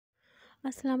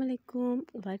Assalamu alaikum.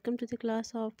 Welcome to the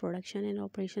class of Production and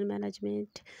Operation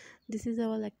Management. This is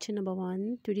our lecture number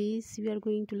 1. Today we are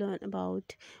going to learn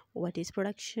about what is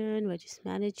production, what is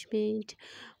management,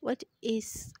 what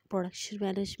is production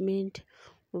management,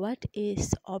 what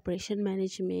is operation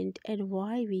management, and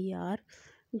why we are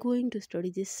going to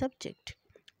study this subject,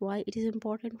 why it is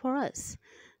important for us.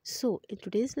 So in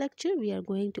today's lecture we are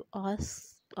going to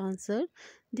answer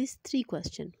these three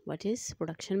questions: what is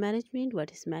production management,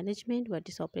 what is management, what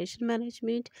is operation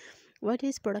management, what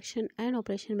is production and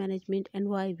operation management, and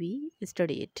why we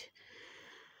study it.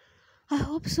 I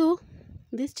hope so.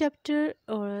 This chapter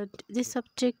or this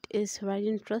subject is very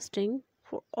interesting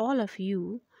for all of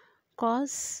you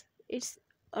because it's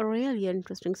a really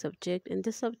interesting subject. In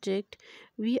this subject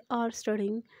we are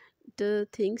studying the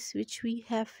things which we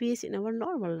have faced in our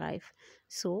normal life.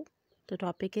 So the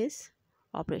topic is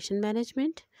operation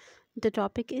management, the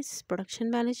topic is production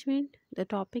management, the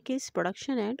topic is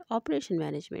production and operation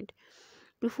management.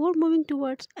 Before moving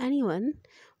towards anyone,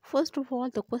 first of all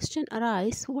the question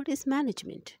arises: what is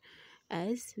management?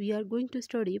 As we are going to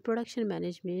study production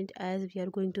management, as we are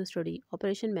going to study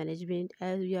operation management,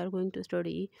 as we are going to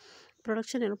study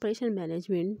production and operation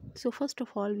management, so first of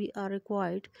all we are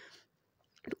required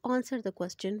to answer the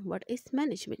question: what is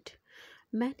management?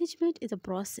 Management is a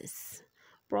process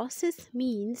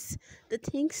means the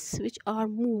things which are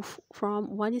moved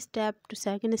from one step to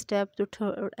second step to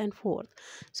third and fourth.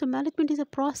 So management is a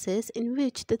process in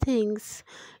which the things,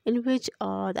 in which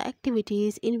the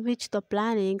activities, in which the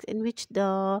plannings, in which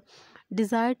the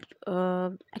desired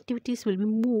activities will be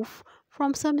moved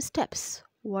from some steps.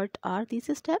 What are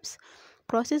these steps?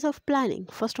 Process of planning.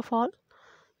 First of all,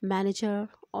 manager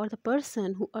or the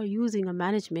person who are using a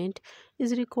management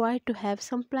is required to have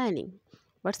some planning.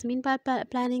 What's mean by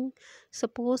planning?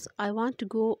 Suppose I want to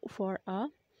go for a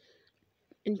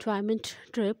enjoyment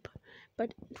trip,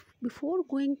 but before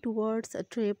going towards a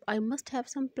trip I must have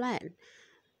some plan.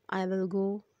 I will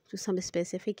go to some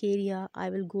specific area,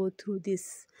 I will go through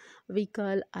this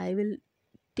vehicle, I will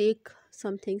take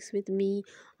some things with me,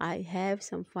 I have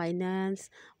some finance,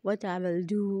 what I will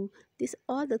do. These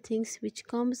are the things which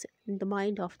comes in the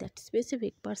mind of that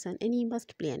specific person and he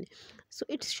must plan. So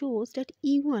it shows that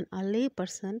even a lay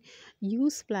person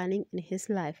use planning in his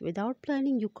life. Without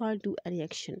planning you can't do any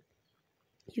action.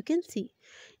 You can see,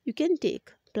 you can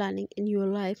take planning in your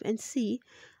life and see,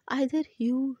 either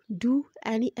you do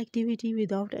any activity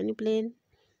without any plan.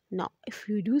 Now if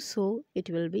you do so it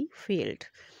will be failed.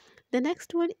 The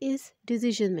next one is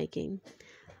decision making.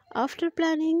 After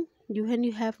planning, when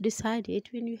you have decided,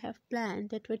 when you have planned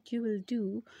that what you will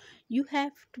do, you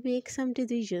have to make some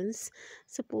decisions.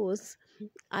 Suppose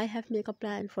I have make a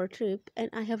plan for a trip and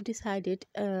I have decided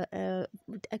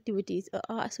activities.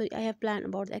 Sorry, I have planned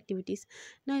about the activities.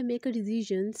 Now I make a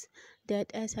decisions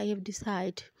that as I have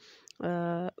decided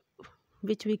uh,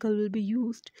 which vehicle will be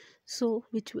used, so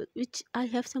which I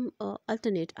have some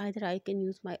alternate. Either I can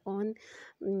use my own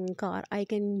car, I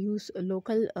can use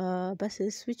local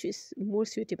buses, which is more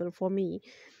suitable for me,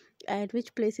 at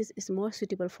which places is more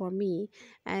suitable for me.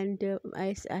 And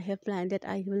I have planned that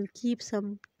I will keep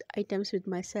some items with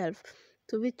myself,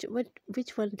 so which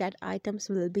one that items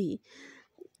will be.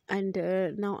 And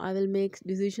now I will make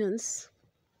decisions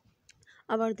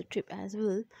about the trip as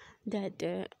well,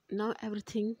 that now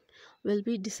everything will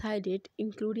be decided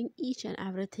including each and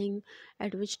everything: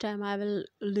 at which time I will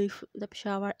leave the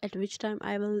Peshawar, at which time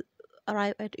I will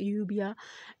arrive at Ubia,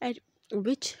 at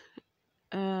which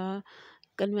uh,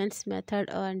 conveyance method,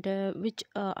 and which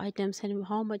items and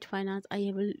how much finance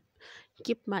I will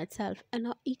keep myself. And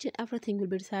now each and everything will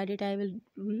be decided. I will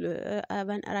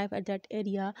when arrive at that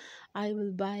area, I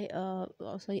will buy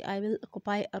sorry, I will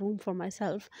occupy a room for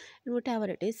myself, and whatever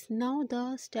it is. Now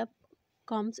the step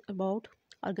comes about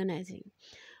organizing,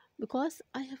 because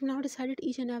I have now decided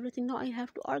each and everything. Now I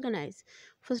have to organize.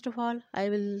 First of all I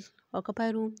will occupy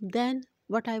room, then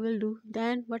what I will do,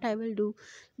 then what I will do.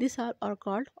 These are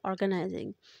called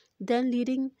organizing. Then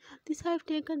leading. This I have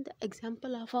taken the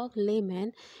example of a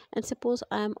layman, and suppose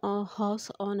I am a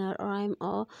house owner or I am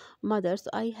a mother,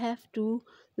 so I have to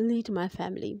lead my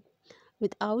family.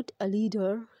 Without a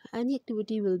leader any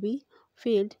activity will be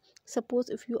failed. Suppose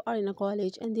if you are in a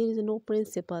college and there is no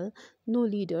principal, no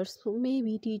leaders, so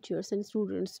maybe teachers and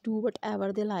students do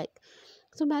whatever they like.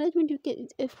 So management, you can,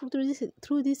 if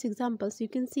through these examples you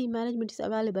can see management is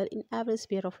available in every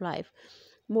sphere of life.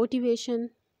 Motivation.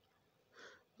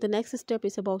 The next step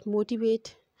is about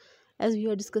motivate. As we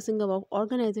are discussing about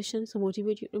organization, so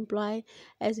motivate your employee.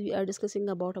 As we are discussing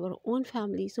about our own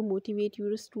family, so motivate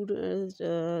your students,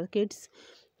 kids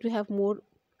to have more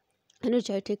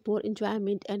energetic, more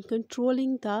enjoyment, and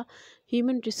controlling the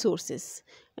human resources.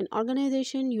 An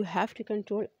organization, you have to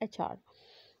control HR.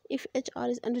 If HR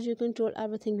is under your control,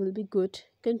 everything will be good.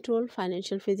 Control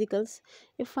financial physicals.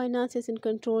 If finance is in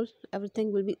control,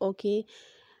 everything will be okay.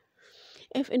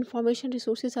 If information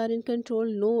resources are in control,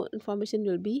 no information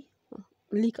will be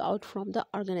leak out from the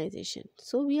organization.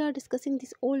 So we are discussing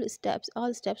these all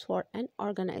steps for an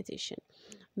organization.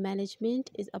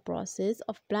 Management is a process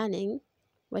of planning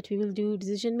what we will do,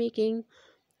 decision making,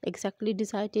 exactly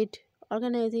decided,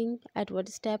 organizing, at what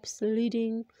steps,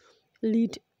 lead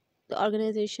the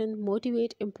organization,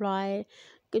 motivate, employ,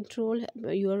 control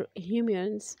your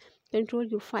humans, control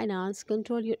your finance,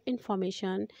 control your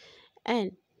information,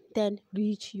 and then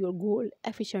reach your goal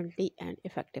efficiently and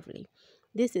effectively.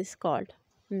 This is called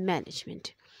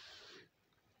management.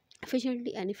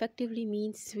 Efficiently and effectively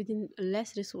means within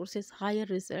less resources, higher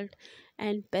result,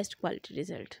 and best quality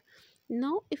result.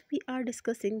 Now, if we are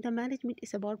discussing the management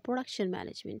is about production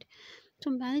management. So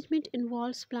management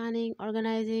involves planning,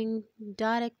 organizing,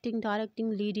 directing,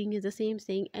 leading is the same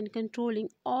thing, and controlling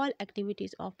all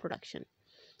activities of production.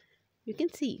 You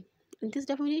can see in this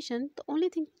definition, the only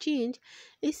thing change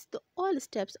is the all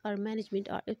steps are management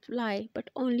are apply, but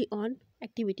only on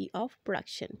activity of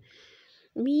production.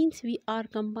 Means we are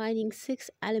combining six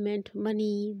element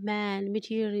money, man,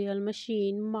 material,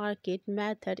 machine, market,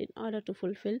 method in order to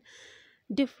fulfill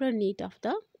different need of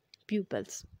the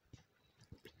pupils.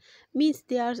 Means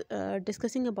they are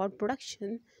discussing about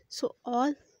production, so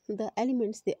all the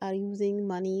elements they are using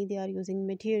money, they are using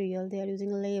material, they are using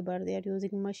labor, they are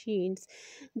using machines,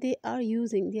 they are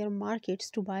using their markets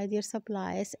to buy their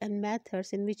supplies and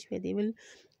methods in which way they will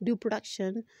do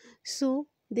production, so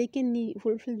they can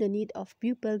fulfill the need of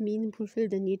people, mean fulfill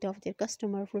the need of their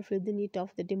customer, fulfill the need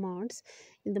of the demands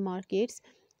in the markets.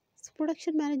 So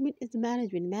production management is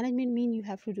management. Management mean you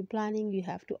have to do planning, you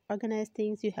have to organize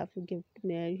things, you have to give,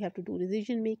 you have to do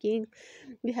decision making,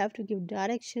 you have to give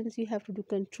directions, you have to do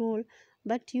control,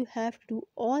 but you have to do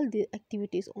all the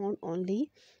activities on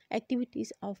only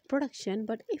activities of production.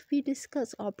 But if we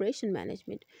discuss operation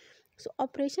management, so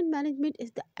operation management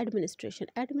is the administration.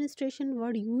 Administration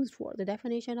word used for the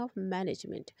definition of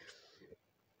management.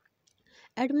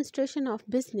 Administration of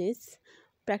business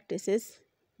practices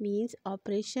means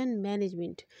operation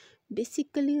management,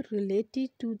 basically related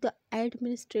to the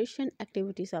administration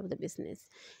activities of the business.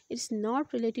 It's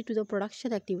not related to the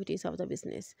production activities of the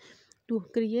business. To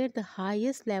create the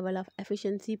highest level of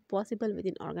efficiency possible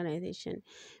within organization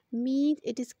means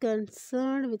it is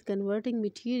concerned with converting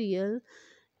material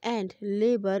and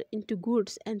labor into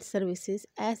goods and services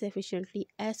as efficiently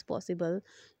as possible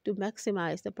to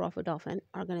maximize the profit of an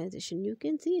organization. You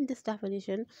can see in this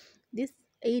definition, this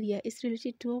area is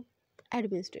related to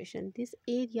administration. This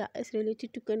area is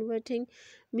related to converting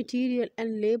material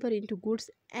and labor into goods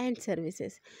and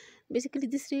services. Basically,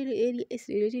 this area is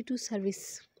related to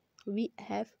service. We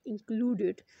have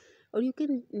included, or you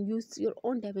can use your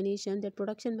own definition, that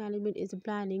production management is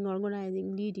planning,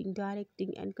 organizing, leading,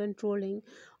 directing, and controlling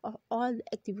of all the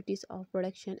activities of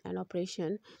production and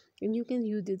operation. And you can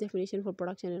use this definition for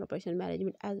production and operation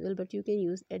management as well, but you can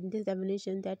use in this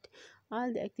definition that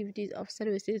all the activities of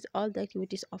services, all the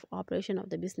activities of operation of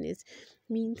the business,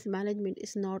 means management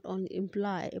is not only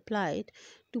applied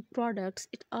to products,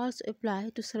 it also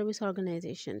applied to service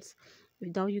organizations.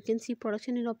 Now you can see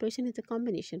production and operation is a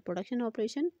combination. Production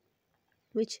operation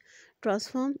which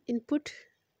transform input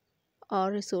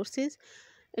or resources.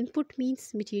 Input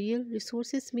means material,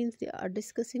 resources means they are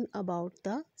discussing about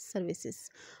the services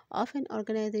of an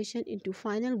organization into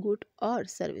final good or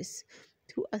service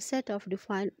through a set of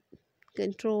defined,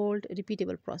 controlled,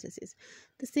 repeatable processes.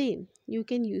 The same, you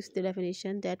can use the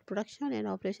definition that production and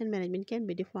operation management can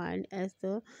be defined as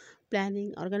the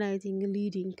planning, organizing,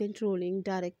 leading, controlling,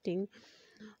 directing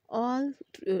all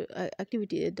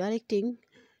activity, directing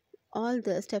all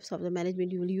the steps of the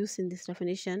management you will use in this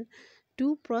definition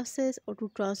to process or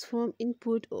to transform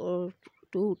input or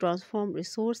to transform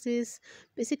resources.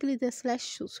 Basically the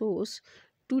slash source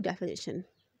to definition,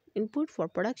 input for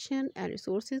production and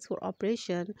resources for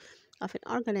operation of an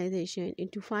organization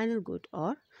into final good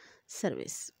or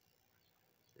service.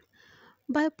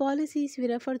 By policies we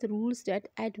refer the rules that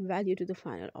add value to the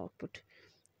final output.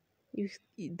 Use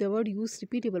the word use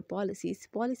repeatable policies.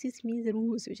 Policies means the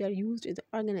rules which are used in the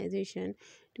organization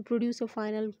to produce a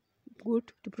final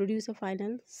good, to produce a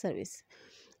final service.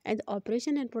 And the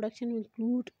operation and production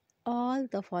include all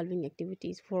the following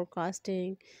activities: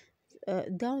 forecasting.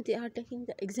 Now they are taking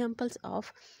the examples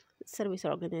of service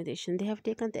organization. They have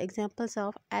taken the examples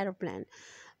of aeroplane.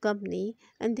 company,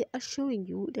 and they are showing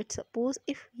you that suppose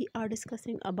if we are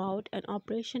discussing about an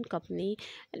operation company,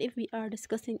 and if we are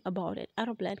discussing about an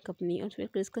aeroplane company, or if we're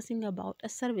discussing about a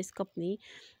service company,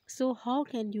 so how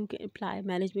can you apply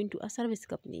management to a service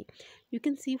company? You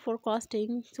can see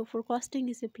forecasting. So forecasting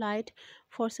is applied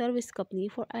for service company.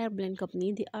 For airplane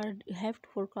company, they are have to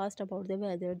forecast about the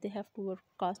weather, they have to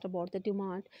forecast about the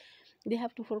demand, they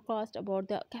have to forecast about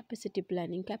the capacity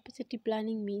planning. Capacity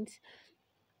planning means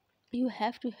you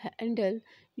have to handle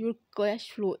your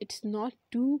cash flow. It's not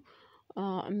too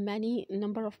many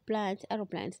number of planes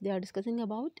aeroplanes, they are discussing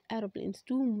about aeroplanes,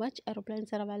 too much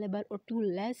aeroplanes are available or too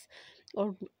less,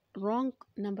 or wrong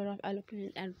number of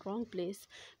aeroplanes and wrong place,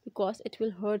 because it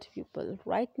will hurt people.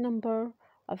 Right number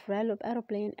of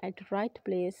aeroplane at right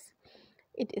place,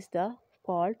 it is the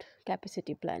called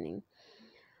capacity planning.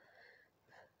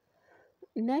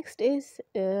 Next is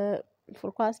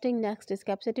forecasting. Next is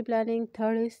capacity planning.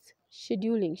 Third is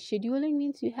scheduling. Scheduling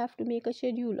means you have to make a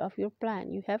schedule of your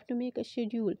plan, you have to make a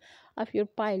schedule of your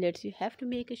pilots, you have to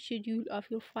make a schedule of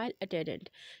your flight attendant.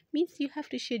 Means you have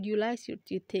to scheduleize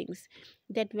your things,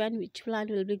 that when which plan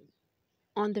will be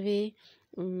on the way,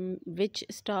 which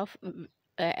stuff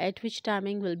at which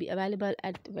timing will be available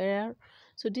at where.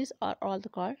 So these are all the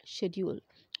called schedule.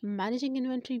 Managing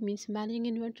inventory means managing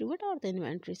inventory. What are the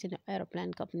inventories in an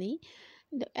aeroplane company?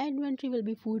 The inventory will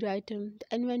be food item,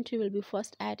 the inventory will be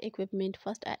first aid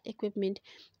equipment.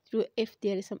 So if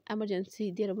there is some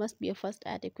emergency, there must be a first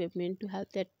aid equipment to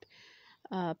help that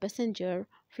passenger.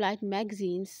 Flight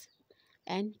magazines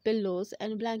and pillows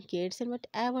and blankets and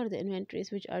whatever the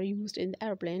inventories which are used in the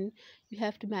airplane, you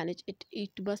have to manage it.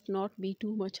 It must not be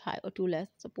too much high or too less.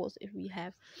 Suppose if we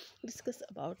have discussed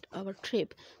about our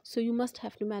trip, so you must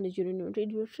have to manage your inventory in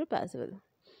your trip as well.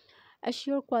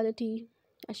 Assure quality.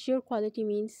 Assure quality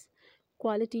means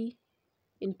quality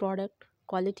in product,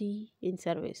 quality in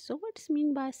service. So what's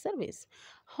mean by service?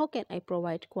 How can I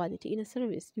provide quality in a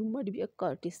service? You must be a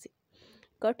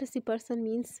courtesy person.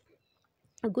 Means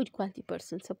a good quality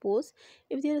person. Suppose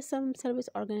if there are some service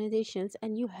organizations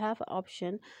and you have an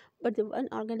option, but the one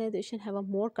organization have a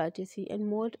more courtesy and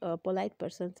more polite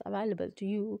persons available to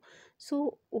you,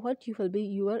 so what you will be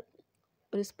your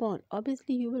respond?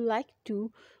 Obviously you will like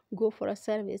to go for a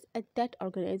service at that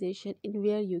organization in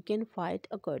where you can find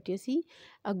a courtesy,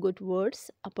 a good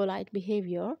words, a polite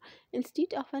behavior,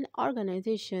 instead of an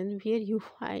organization where you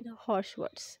find harsh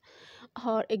words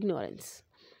or ignorance.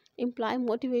 Imply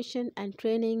motivation and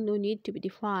training no need to be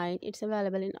defined. It's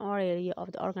available in our area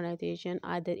of the organization,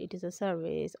 either it is a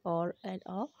service or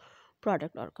a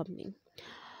product or company.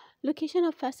 Location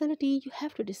of facility, you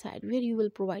have to decide where you will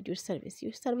provide your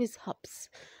service hubs.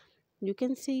 You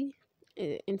can see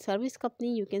in service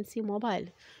company, you can see mobile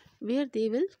where they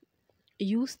will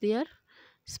use their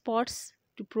spots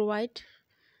to provide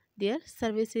their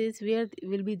services, where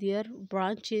will be their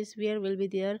branches, where will be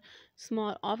their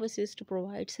small offices to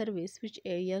provide service, which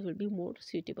area will be more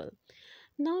suitable.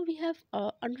 Now we have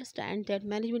understand that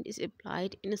management is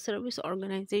applied in a service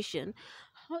organization.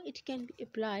 How it can be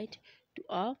applied to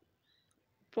a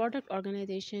product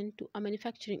organization, to a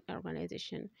manufacturing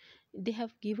organization? They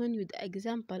have given you the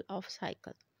example of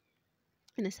cycle.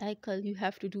 In a cycle, you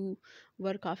have to do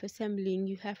work of assembling,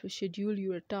 you have to schedule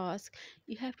your task,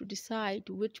 you have to decide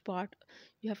which part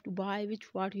you have to buy,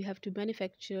 which part you have to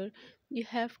manufacture, you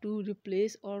have to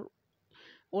replace or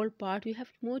old part, you have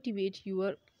to motivate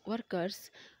your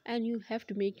workers, and you have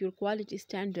to make your quality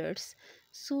standards.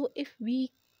 So if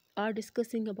we are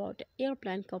discussing about an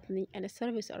airplane company and a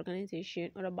service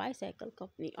organization, or a bicycle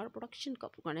company or a production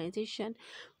organization,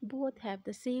 both have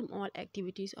the same all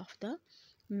activities of the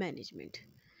management.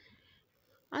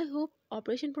 I hope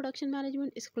operation production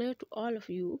management is clear to all of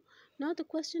you. Now the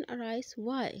question arises,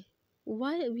 why?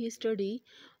 Why we study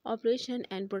operation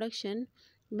and production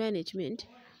management?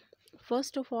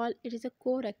 First of all, it is a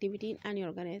core activity in any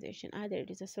organization. Either it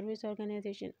is a service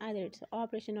organization, either it's an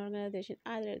operation organization,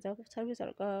 either it's a service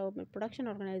or production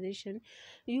organization.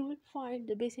 You will find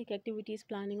the basic activities: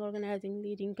 planning, organizing,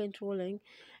 leading, controlling,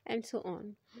 and so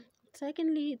on.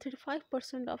 Secondly,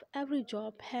 35% of every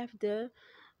job have the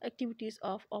activities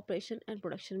of operation and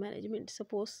production management.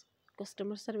 Suppose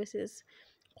customer services,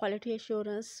 quality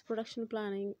assurance, production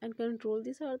planning and control.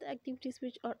 These are the activities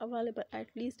which are available at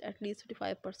least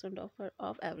 35%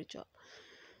 of every job.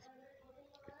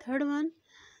 Third one,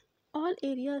 all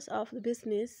areas of the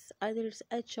business, either it's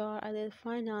HR, either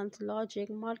finance, logic,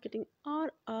 marketing,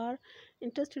 are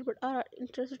interested, but are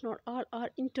interested not all are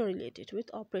interrelated with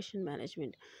operation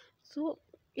management. So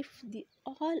if the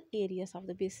all areas of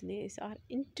the business are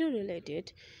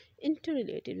interrelated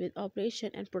with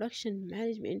operation and production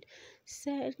management,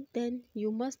 said then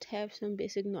you must have some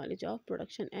basic knowledge of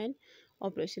production and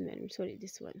operation management. Sorry,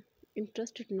 this one,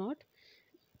 interested, not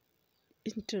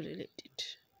interrelated.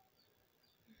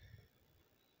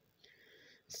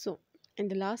 So,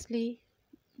 and lastly,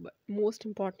 but most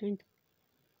important,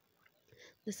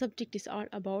 the subject is all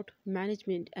about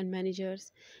management and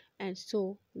managers, and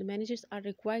so the managers are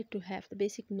required to have the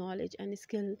basic knowledge and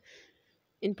skill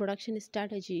in production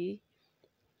strategy,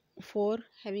 for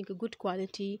having a good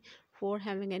quality, for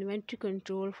having inventory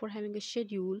control, for having a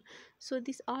schedule. So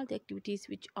these are the activities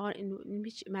which are in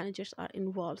which managers are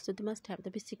involved, so they must have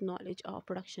the basic knowledge of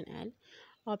production and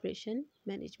operation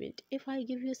management. If I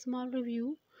give you a small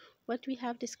review what we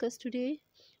have discussed today,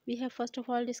 we have first of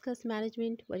all discussed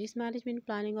management. What is management?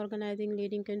 Planning, organizing,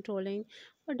 leading, controlling.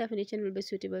 What definition will be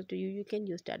suitable to you? You can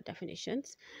use that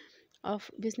definitions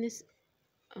of business.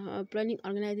 Planning,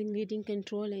 organizing, leading,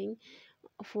 controlling.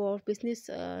 For business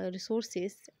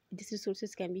resources, these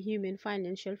resources can be human,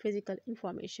 financial, physical,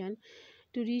 information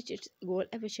to reach its goal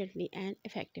efficiently and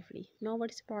effectively. Now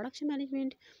what is production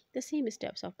management? The same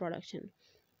steps of production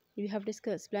we have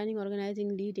discussed: planning,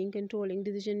 organizing, leading, controlling,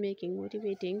 decision making,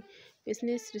 motivating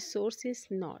business resources,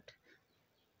 not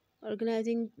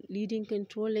organizing, leading,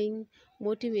 controlling,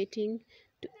 motivating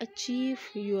to achieve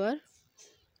your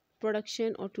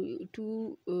production, or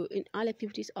to in all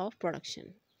activities of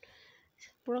production.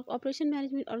 Operation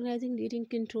management: organizing, leading,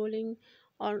 controlling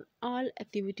on all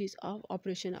activities of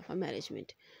operation of a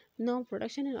management. Now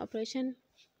production and operation: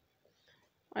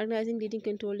 organizing, leading,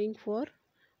 controlling for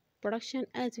production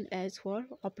as well as for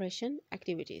operation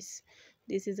activities.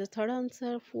 This is the third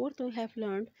answer. Fourth, we have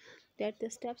learned that the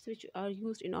steps which are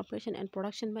used in operation and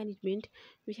production management,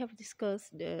 we have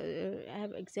discussed. I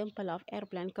have example of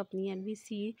airplane company, and we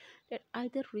see that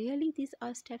either really these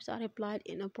are steps are applied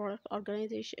in a product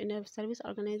organization, in a service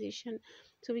organization.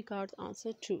 So we got the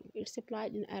answer true. It's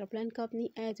applied in airplane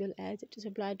company as well as it is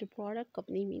applied to product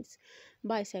company, means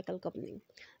bicycle company.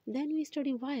 Then we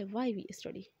study why we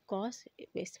study, cause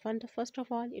it's fun. First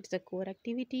of all, it's a core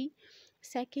activity.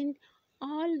 Second,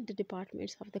 all the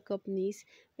departments of the companies,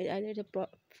 either the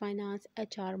finance,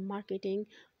 HR, marketing,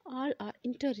 all are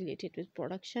interrelated with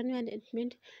production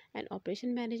management and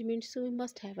operation management, so we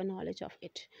must have a knowledge of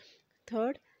it.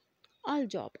 Third, all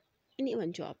job, any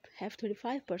one job have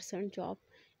 35% job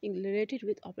related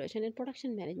with operation and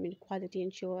production management: quality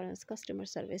assurance, customer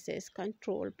services,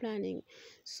 control, planning.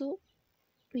 So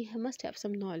we must have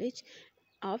some knowledge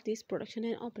of this production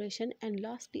and operation. And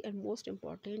lastly and most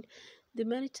important, the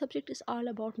manage subject is all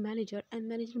about manager, and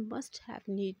manager must have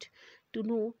need to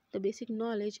know the basic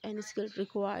knowledge and skill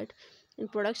required in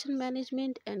production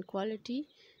management and quality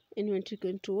inventory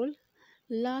control.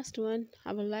 Last one,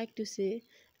 I would like to say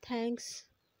thanks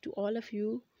to all of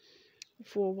you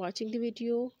for watching the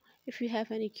video. If you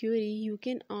have any query, you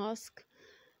can ask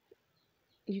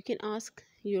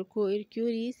your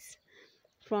queries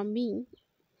from me,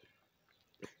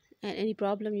 and any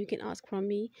problem you can ask from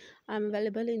me. I'm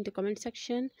available in the comment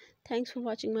section. Thanks for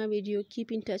watching my video.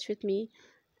 Keep in touch with me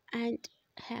and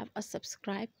have a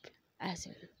subscribe as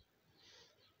well.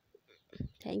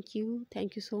 Thank you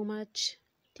so much.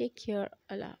 Take care.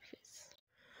 Allah Hafiz.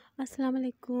 Assalamu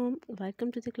alaikum.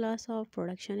 Welcome to the class of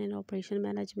production and operation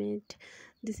management.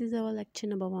 This is our lecture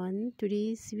number 1.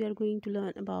 Today we are going to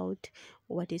learn about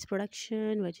what is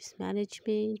production, what is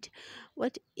management,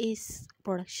 what is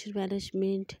production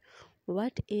management,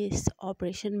 what is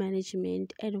operation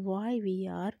management, and why we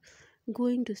are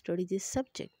going to study this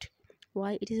subject,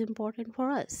 why it is important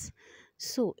for us.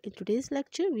 So in today's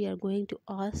lecture we are going to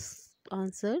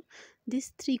answer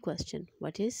these 3 questions: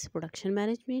 what is production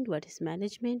management, what is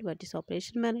management, what is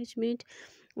operation management,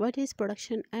 what is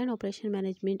production and operation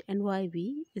management, and why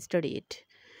we study it.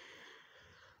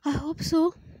 I hope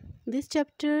so. This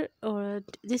chapter or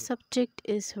this subject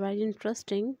is very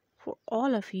interesting for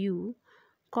all of you,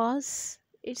 cause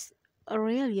it's a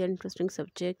really interesting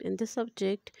subject. In this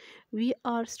subject we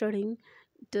are studying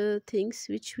the things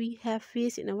which we have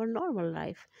faced in our normal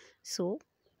life. So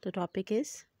the topic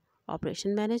is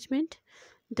operation management,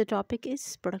 the topic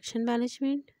is production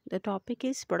management, the topic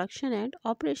is production and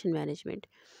operation management.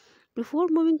 Before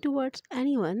moving towards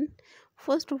anyone,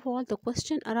 first of all the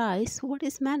question arises: what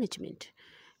is management?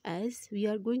 As we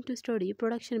are going to study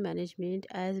production management,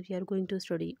 as we are going to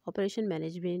study operation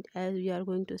management, as we are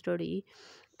going to study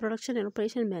production and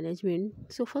operation management,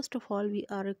 so first of all we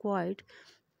are required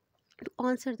to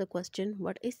answer the question: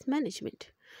 what is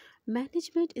management?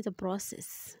 Management is a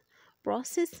process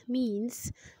Process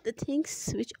means the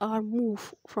things which are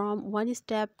moved from one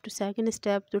step to second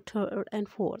step to third and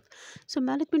fourth. So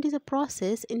management is a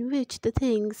process in which the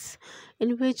things,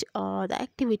 in which the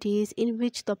activities, in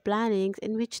which the plannings,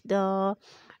 in which the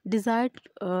desired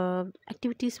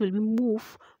activities will be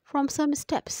moved from some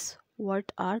steps.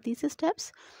 What are these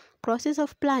steps? Process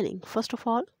of planning. First of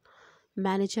all,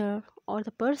 manager or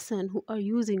the person who are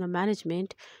using a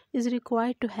management is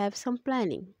required to have some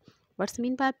planning. What's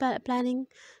mean by planning?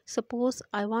 Suppose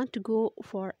I want to go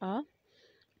for a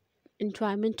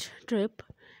enjoyment trip,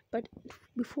 but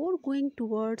before going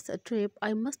towards a trip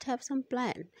I must have some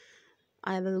plan.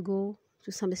 I will go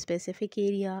to some specific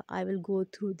area, I will go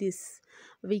through this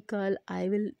vehicle, I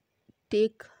will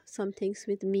take some things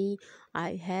with me,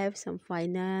 I have some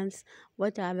finance,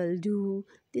 what I will do.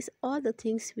 These are the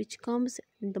things which comes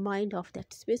in the mind of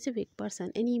that specific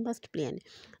person and he must plan.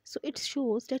 So it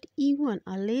shows that even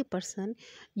a lay person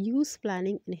use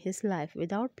planning in his life.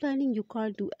 Without planning you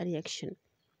can't do any action.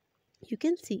 You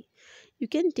can see, you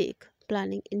can take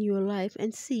planning in your life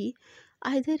and see,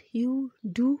 either you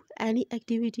do any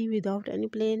activity without any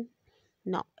plan.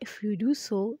 Now if you do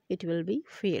so, it will be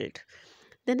failed.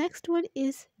 The next one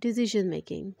is decision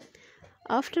making.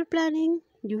 After planning,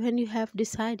 when you have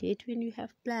decided, when you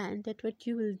have planned that what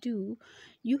you will do,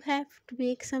 you have to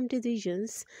make some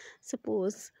decisions.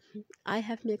 Suppose I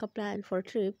have make a plan for a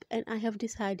trip and I have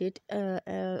decided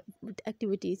with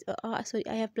activities. Sorry,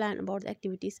 I have planned about the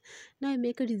activities. Now I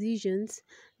make a decisions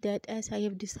that as I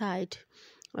have decided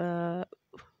uh,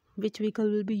 which vehicle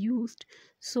will be used,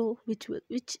 so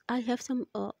which I have some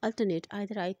alternate.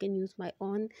 Either I can use my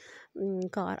own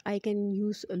car, I can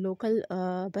use local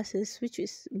buses, which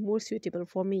is more suitable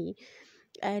for me,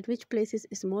 at which places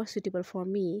is more suitable for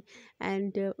me.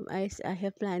 And I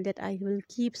have planned that I will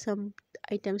keep some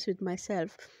items with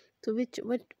myself, so which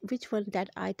one that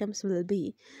items will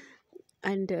be.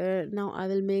 And now I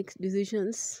will make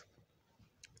decisions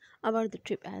about the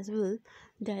trip as well,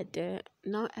 that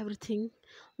now everything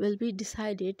will be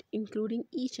decided, including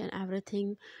each and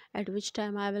everything, at which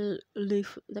time I will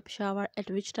leave the Peshawar,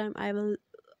 at which time I will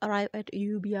arrive at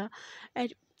Ubia,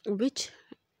 at which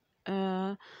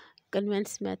uh,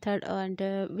 conveyance method, and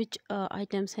which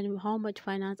items and how much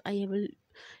finance I will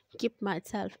keep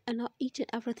myself. And now each and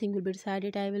everything will be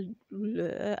decided. I will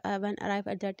when arrive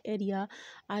at that area,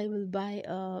 I will buy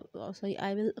sorry,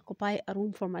 I will occupy a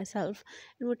room for myself,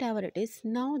 and whatever it is.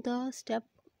 Now the step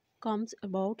comes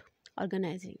about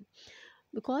organizing,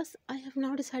 because I have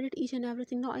now decided each and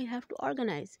everything. Now I have to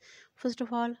organize. First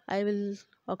of all, I will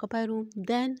occupy room,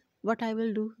 then what I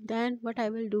will do, then what I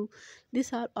will do.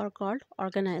 These are called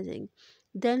organizing.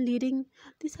 Then leading.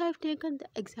 This I have taken the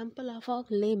example of a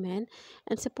layman,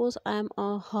 and suppose I am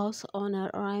a house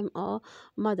owner or I am a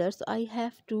mother, so I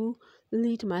have to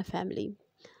lead my family.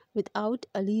 Without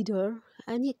a leader,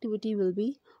 any activity will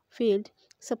be failed.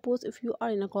 Suppose if you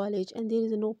are in a college and there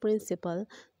is no principal,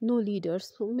 no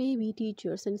leaders, so maybe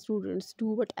teachers and students do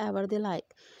whatever they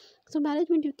like. So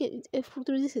management, you can, if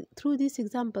through these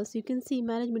examples you can see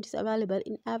management is available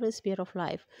in every sphere of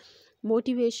life.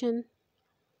 Motivation.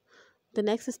 The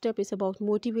next step is about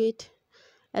motivate.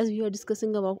 As we are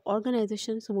discussing about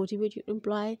organization, so motivate your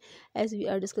employee. As we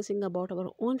are discussing about our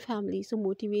own family, so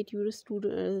motivate your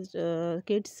students,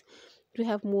 kids, to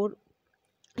have more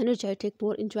energetic,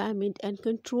 more enjoyment, and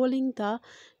controlling the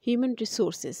human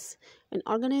resources. In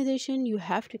organization, you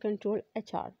have to control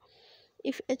HR.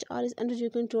 If HR is under your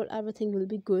control, everything will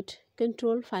be good.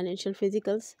 Control financial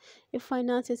physicals. If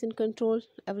finance is in control,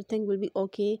 everything will be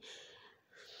okay.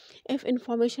 If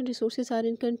information resources are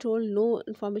in control, no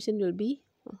information will be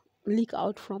leak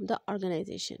out from the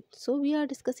organization. So we are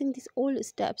discussing these all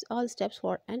steps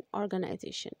for an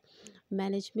organization.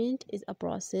 Management is a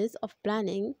process of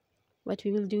planning what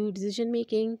we will do, decision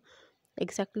making,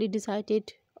 exactly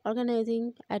decided,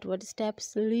 organizing, at what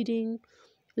steps, lead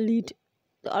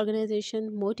the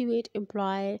organization, motivate,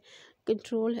 employ,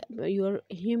 control your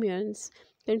humans,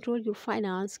 control your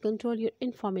finance, control your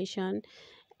information,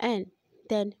 and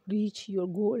then reach your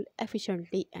goal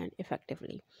efficiently and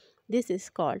effectively. This is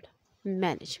called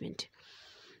management.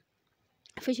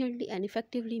 Efficiently and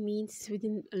effectively means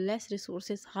within less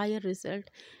resources, higher result,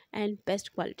 and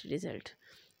best quality result.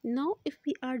 Now, if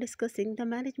we are discussing the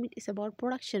management is about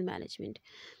production management.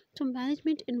 So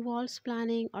management involves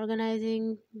planning,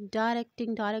 organizing,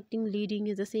 directing, leading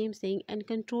is the same thing, and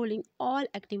controlling all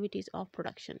activities of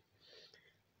production.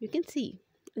 You can see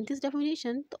in this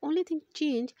definition, the only thing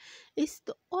change is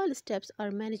the all steps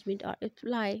or management are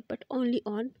applied, but only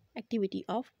on activity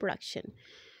of production.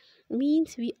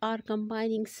 means we are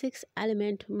combining six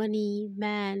element: money,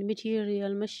 man,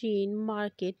 material, machine,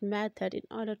 market, method in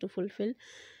order to fulfill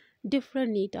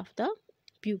different need of the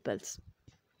pupils.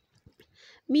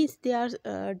 Means they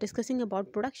are discussing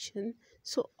about production,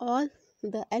 so all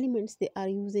the elements they are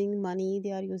using: money,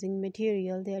 they are using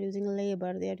material, they are using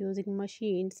labor, they are using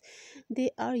machines, they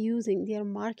are using their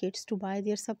markets to buy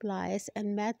their supplies,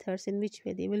 and methods in which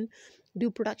way they will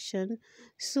do production,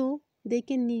 so they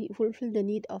can fulfill the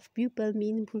need of people,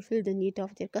 mean fulfill the need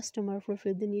of their customer,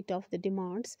 fulfill the need of the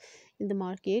demands in the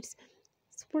markets.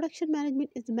 So production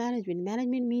management is management.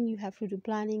 Management mean you have to do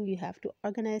planning, you have to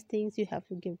organize things, you have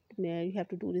to give, you have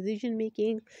to do decision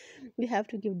making, you have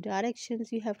to give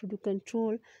directions, you have to do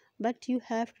control, but you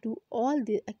have to do all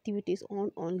the activities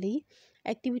on only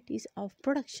activities of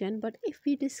production. But if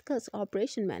we discuss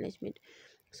operation management,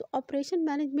 so operation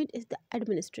management is the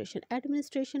administration.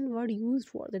 Administration word used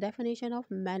for the definition of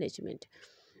management.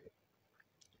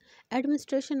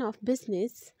 Administration of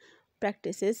business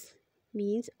practices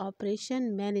means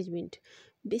operation management,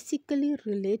 basically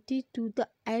related to the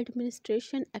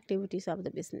administration activities of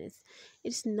the business.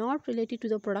 It's not related to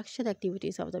the production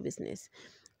activities of the business.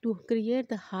 To create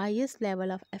the highest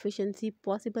level of efficiency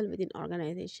possible within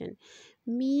organization,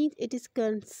 means it is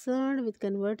concerned with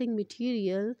converting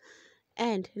material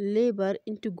and labor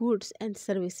into goods and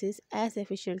services as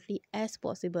efficiently as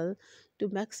possible to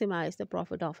maximize the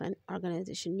profit of an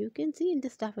organization. You can see in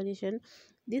this definition,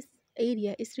 this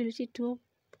area is related to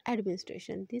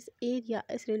administration. This area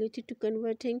is related to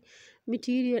converting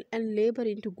material and labor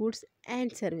into goods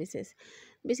and services.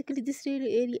 Basically, this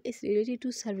area is related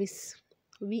to service.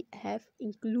 We have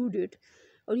included,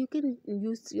 or you can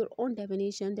use your own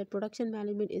definition, that production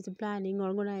management is planning,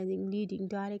 organizing, leading,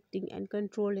 directing, and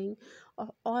controlling of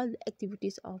all the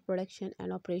activities of production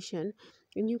and operation.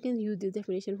 And you can use this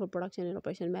definition for production and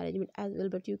operation management as well,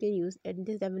 but you can use in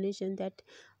this definition that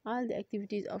all the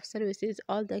activities of services,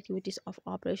 all the activities of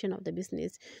operation of the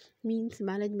business, means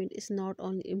management is not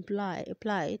only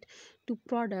applied to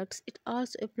products, it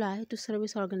also applied to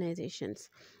service organizations.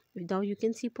 Now you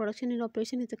can see production and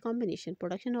operation is a combination.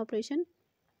 Production and operation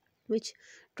which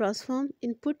transform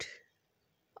input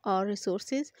or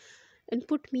resources.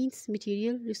 Input means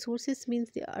material, resources means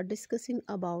they are discussing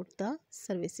about the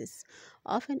services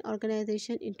of an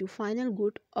organization into final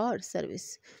good or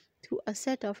service through a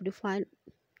set of defined,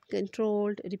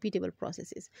 controlled, repeatable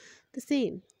processes. The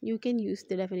same, you can use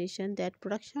the definition that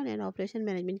production and operation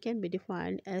management can be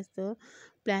defined as the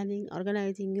planning,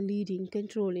 organizing, leading,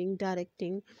 controlling,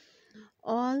 directing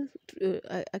all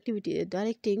activity,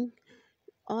 directing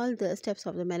all the steps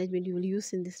of the management you will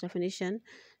use in this definition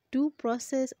to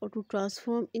process or to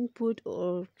transform input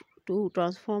or to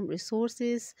transform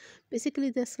resources. Basically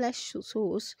the slash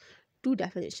source to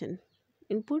definition: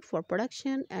 input for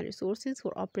production and resources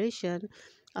for operation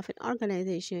of an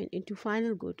organization into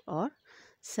final good or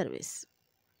service.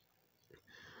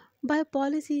 By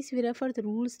policies we refer the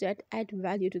rules that add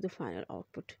value to the final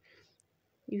output.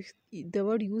 You, the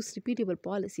word used repeatable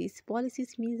policies.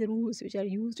 Policies means the rules which are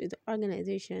used in the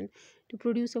organization to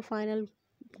produce a final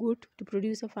good, to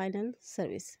produce a final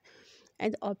service.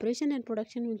 And the operation and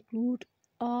production include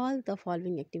all the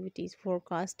following activities: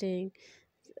 forecasting.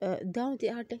 Now they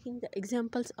are taking the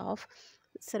examples of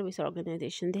service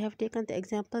organization. They have taken the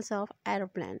examples of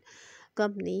aeroplane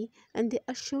company, and they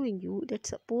are showing you that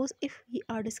suppose if we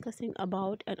are discussing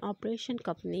about an operation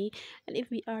company, and if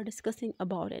we are discussing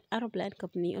about an aeroplane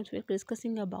company, or we're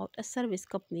discussing about a service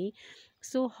company,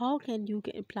 so how can you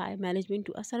apply management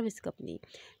to a service company?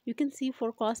 You can see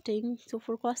forecasting. So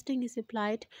forecasting is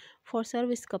applied for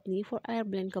service company. For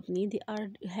airplane company, they are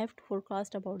have to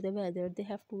forecast about the weather, they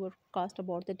have to forecast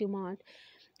about the demand,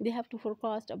 they have to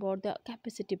forecast about the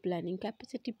capacity planning.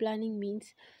 Capacity planning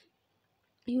means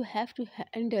you have to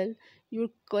handle your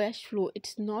cash flow.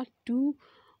 It's not too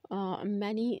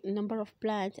many number of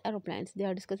planes, aeroplanes. They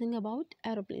are discussing about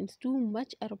aeroplanes. Too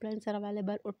much aeroplanes are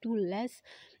available, or too less,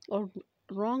 or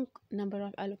wrong number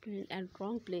of aeroplanes at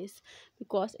wrong place,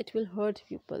 because it will hurt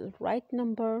people. Right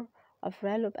number of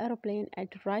aeroplane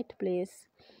at right place,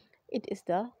 it is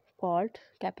the called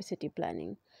capacity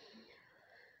planning.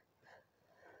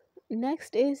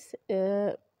 Next is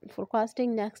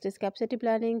forecasting. Next is capacity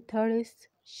planning. Third is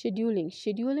scheduling.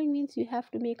 Scheduling means you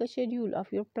have to make a schedule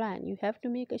of your plan, you have to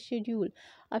make a schedule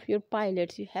of your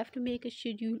pilots, you have to make a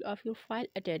schedule of your file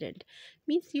attendant.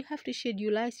 Means you have to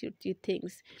scheduleize your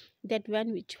things, that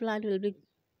when which plan will be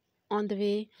on the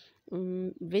way,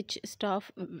 which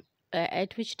stuff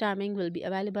at which timing will be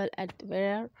available at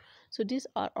where. So these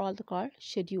are all the called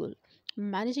schedule.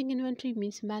 Managing inventory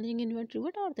means managing inventory.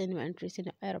 What are the inventories in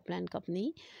an airplane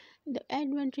company? The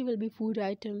inventory will be food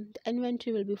item. The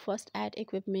inventory will be first aid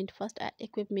equipment. First aid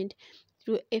equipment.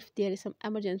 So if there is some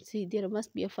emergency, there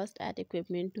must be a first aid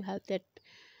equipment to help that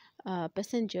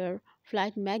passenger.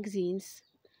 Flight magazines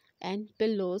and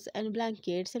pillows and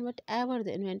blankets and whatever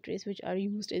the inventories which are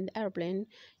used in the airplane,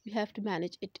 you have to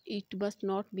manage it. It must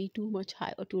not be too much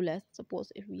high or too less.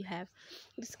 Suppose if we have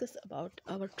discussed about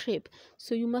our trip,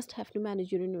 so you must have to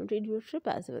manage your inventory in your trip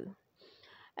as well.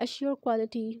 Assure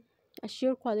quality.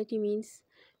 Assure quality means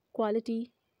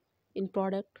quality in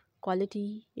product,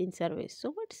 quality in service.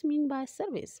 So what's mean by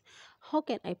service? How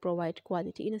can I provide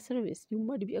quality in a service? You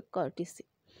must be a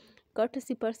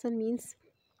courtesy person means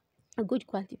a good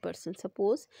quality person.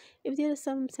 Suppose if there are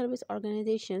some service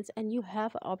organizations and you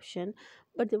have an option,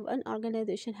 but the one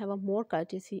organization have a more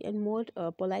courtesy and more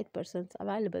polite persons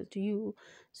available to you,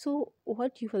 so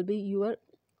what you will be your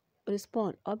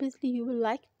respond? Obviously you will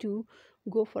like to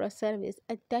go for a service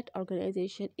at that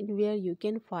organization in where you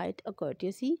can find a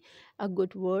courtesy, a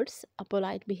good words, a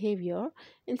polite behavior,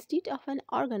 instead of an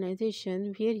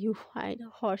organization where you find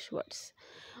harsh words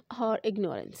or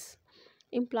ignorance.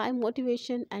 Imply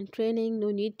motivation and training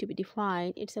no need to be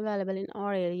defined. It's available in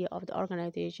our area of the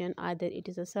organization, either it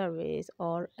is a service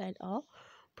or a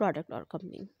product or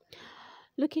company.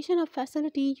 Location of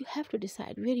facility, you have to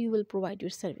decide where you will provide your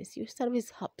service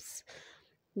hubs.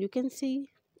 You can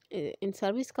see in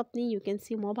service company you can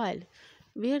see mobile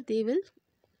where they will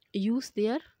use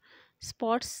their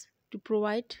spots to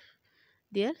provide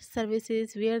their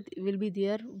services, where will be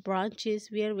their branches,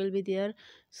 where will be their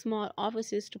small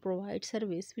offices to provide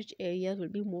service, which area will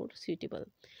be more suitable.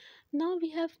 Now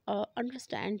we have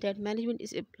understand that management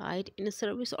is applied in a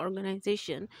service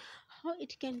organization, how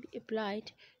it can be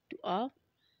applied to a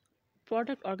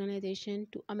product organization,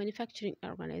 to a manufacturing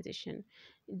organization.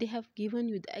 They have given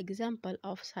you the example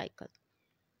of cycle.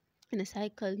 In a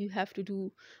cycle you have to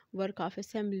do work of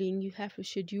assembling, you have to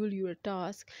schedule your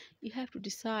task, you have to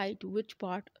decide which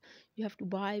part you have to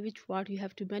buy, which part you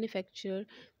have to manufacture,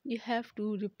 you have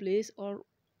to replace or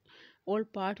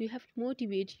old part, you have to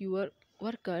motivate your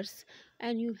workers,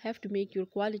 and you have to make your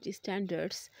quality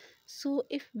standards. So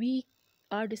if we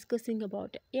are discussing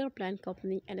about an airplane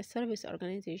company and a service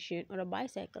organization, or a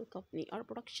bicycle company or a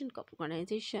production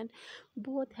organization,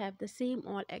 both have the same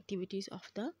all activities of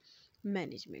the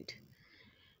management.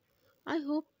 I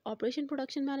hope operation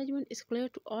production management is clear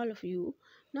to all of you.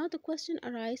 Now the question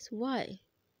arises, why?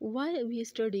 Why we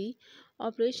study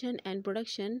operation and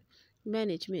production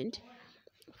management?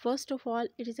 First of all,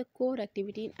 it is a core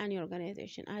activity in any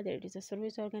organization. Either it is a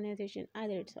service organization,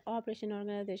 either it's an operation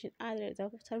organization, either it's a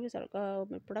service or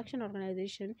production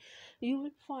organization. You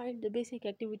will find the basic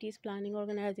activities: planning,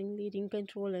 organizing, leading,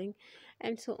 controlling,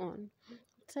 and so on.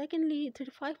 Secondly,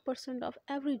 35% of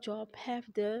every job have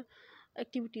the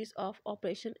activities of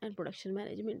operation and production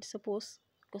management. Suppose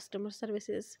customer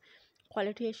services,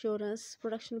 quality assurance,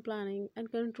 production planning,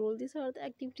 and control. These are the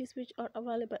activities which are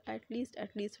available at least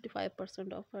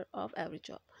 35% of every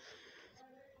job.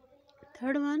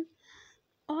 Third one,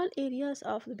 all areas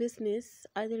of the business,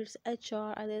 either it's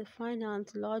HR, either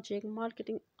finance, logic,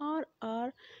 marketing, are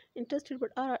interested,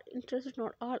 but are interested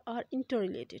not all are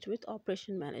interrelated with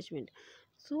operation management.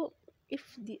 So if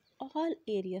the all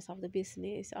areas of the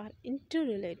business are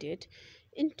interrelated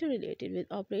with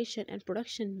operation and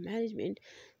production management,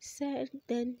 said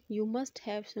then you must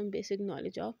have some basic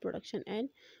knowledge of production and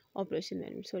operation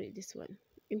management. Sorry, this one,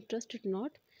 interested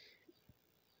not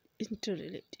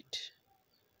interrelated.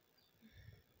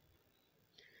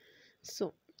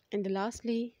 So, and the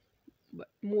lastly, but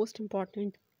most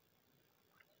important,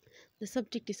 the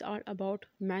subject is all about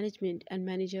management and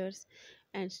managers,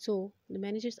 and so the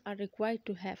managers are required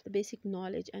to have the basic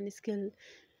knowledge and skill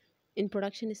in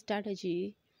production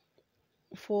strategy,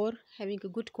 for having a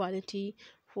good quality,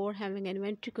 for having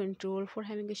inventory control, for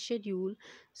having a schedule.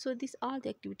 So these are the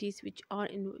activities which are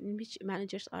in which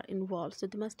managers are involved, so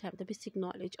they must have the basic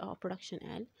knowledge of production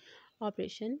and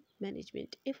operation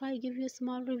management. If I give you a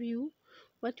small review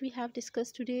what we have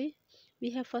discussed today, we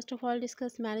have first of all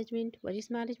discussed management. What is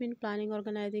management? Planning,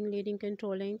 organizing, leading,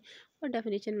 controlling. What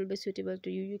definition will be suitable to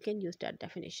you? You can use that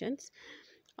definitions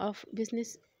of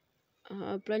business.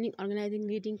 Planning, organizing,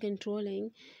 leading,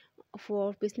 controlling.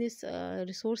 For business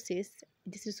resources,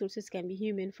 these resources can be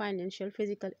human, financial,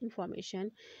 physical,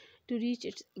 information to reach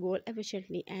its goal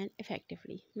efficiently and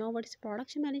effectively. Now what is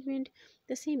production management?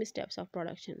 The same steps of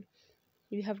production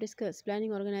we have discussed: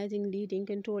 planning, organizing, leading,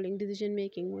 controlling, decision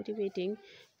making, motivating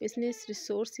business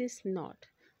resources, not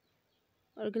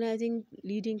organizing,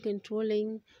 leading,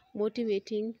 controlling,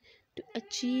 motivating to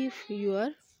achieve your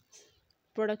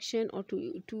production or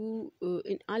to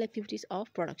in all activities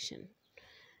of production.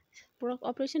 Product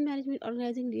operation management,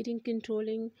 organizing, leading,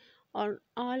 controlling on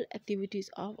all activities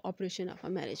of operation of a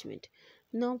management.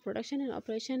 Now production and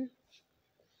operation,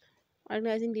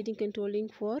 organizing, leading, controlling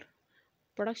for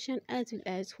production as well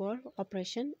as for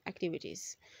operation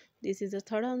activities. This is the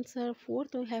third answer.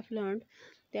 Fourth, we have learned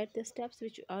that the steps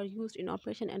which are used in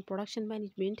operation and production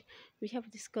management, we have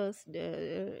discussed.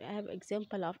 I have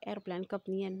example of airplane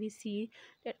company, and we see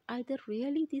that either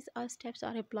really these are steps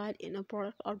are applied in a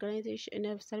product organization, in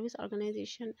a service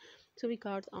organization. So we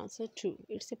got the answer true.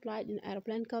 It's applied in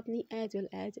airplane company as well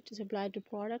as it is applied to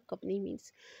product company,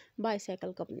 means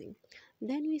bicycle company.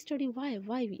 Then we study why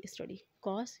we study,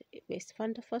 cause is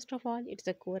fund. First of all, it's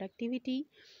a core activity.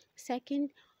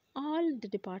 Second, all the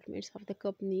departments of the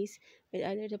companies,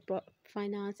 either the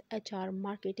finance, HR,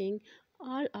 marketing,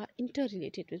 all are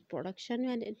interrelated with production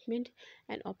management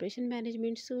and operation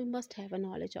management, so we must have a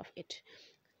knowledge of it.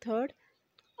 Third,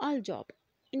 all job,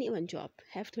 in even job,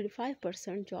 have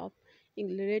 35% job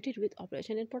related with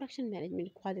operation and production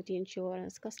management, quality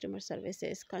assurance, customer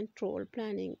services, control,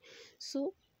 planning.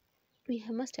 So we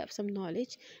must have some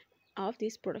knowledge of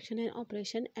this production and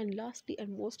operation. And lastly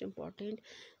and most important,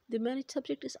 the managed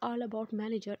subject is all about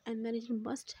manager, and manager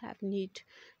must have need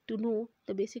to know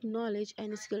the basic knowledge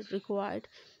and skill required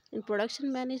in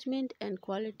production management and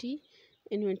quality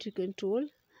inventory control.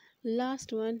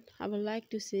 Last one, I would like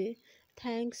to say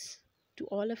thanks to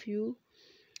all of you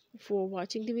for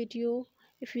watching the video.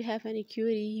 If you have any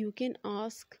query, you can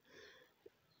ask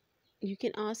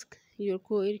your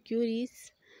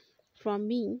queries from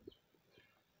me,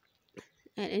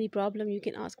 and any problem you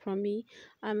can ask from me.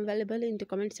 I'm available in the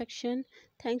comment section.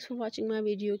 Thanks for watching my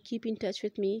video. Keep in touch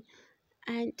with me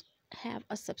and have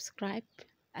a subscribe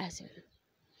as well.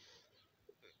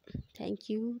 Thank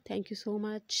you so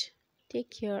much.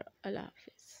 Take care. Allah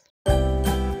Hafiz.